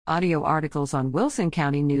Audio articles on Wilson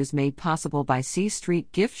County News made possible by C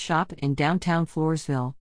Street Gift Shop in downtown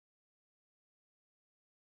Floresville.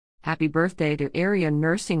 Happy birthday to area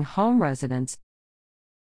nursing home residents.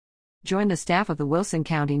 Join the staff of the Wilson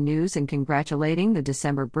County News in congratulating the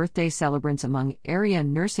December birthday celebrants among area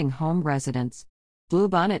nursing home residents.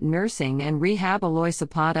 Bluebonnet Nursing and Rehab Aloy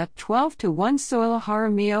Zapata, 12-1 Soila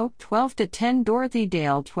Jaramillo, 12-10 Dorothy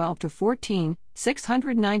Dale, 12-14,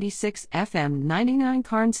 696 FM 99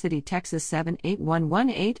 Carn City, Texas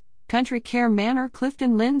 78118, Country Care Manor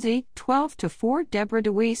Clifton Lindsay, 12-4 Deborah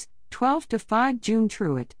DeWeese, 12-5 June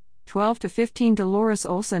Truitt, 12-15 Dolores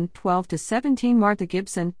Olson, 12-17 Martha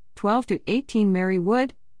Gibson, 12-18 Mary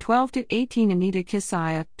Wood, 12-18 Anita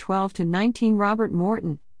Kisaya, 12-19 Robert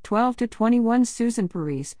Morton, 12-21 Susan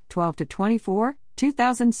Parise, 12-24,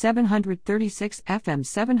 2736 FM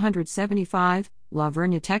 775, La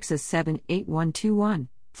Vernia, Texas 78121.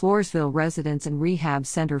 Floresville Residence and Rehab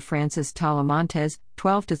Center Francis Talamontes,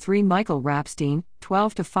 12-3 Michael Rapstein,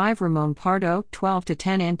 12-5 Ramon Pardo,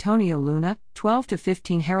 12-10 Antonio Luna,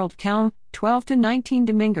 12-15 Harold Kelm, 12-19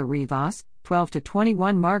 Dominga Rivas,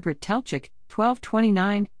 12-21 Margaret Telchik,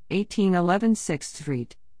 12-29, 1811 6th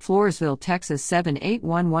Street, Floresville, Texas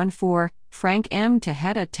 78114, Frank M.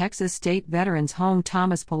 Tejeda, Texas State Veterans Home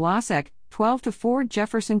Thomas Polasek, 12-4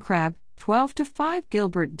 Jefferson Crabb, 12-5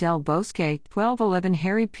 Gilbert Del Bosque, 12-11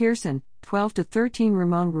 Harry Pearson, 12-13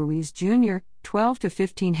 Ramon Ruiz Jr.,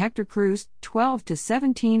 12-15 Hector Cruz,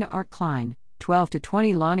 12-17 Art Klein,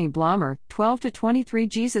 12-20 Lonnie Blommer, 12-23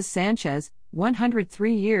 Jesus Sanchez,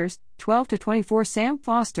 103 years, 12-24 Sam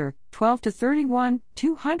Foster, 12-31,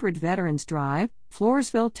 200 Veterans Drive,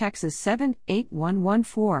 Floresville, Texas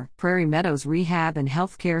 78114. Prairie Meadows Rehab and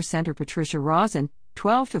Healthcare Center Patricia Rosen,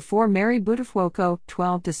 12-4 Mary Budafuoco,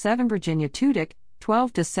 12-7 Virginia Tudyk,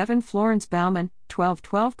 12-7 Florence Bauman,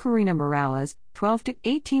 12-12 Karina Morales,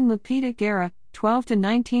 12-18 Lupita Guerra,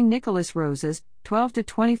 12-19 Nicholas Roses,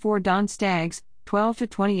 12-24 Don Staggs,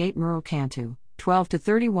 12-28 Merle Cantu,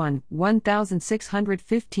 12-31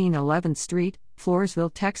 1615 11th Street,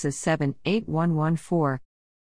 Floresville, Texas 78114.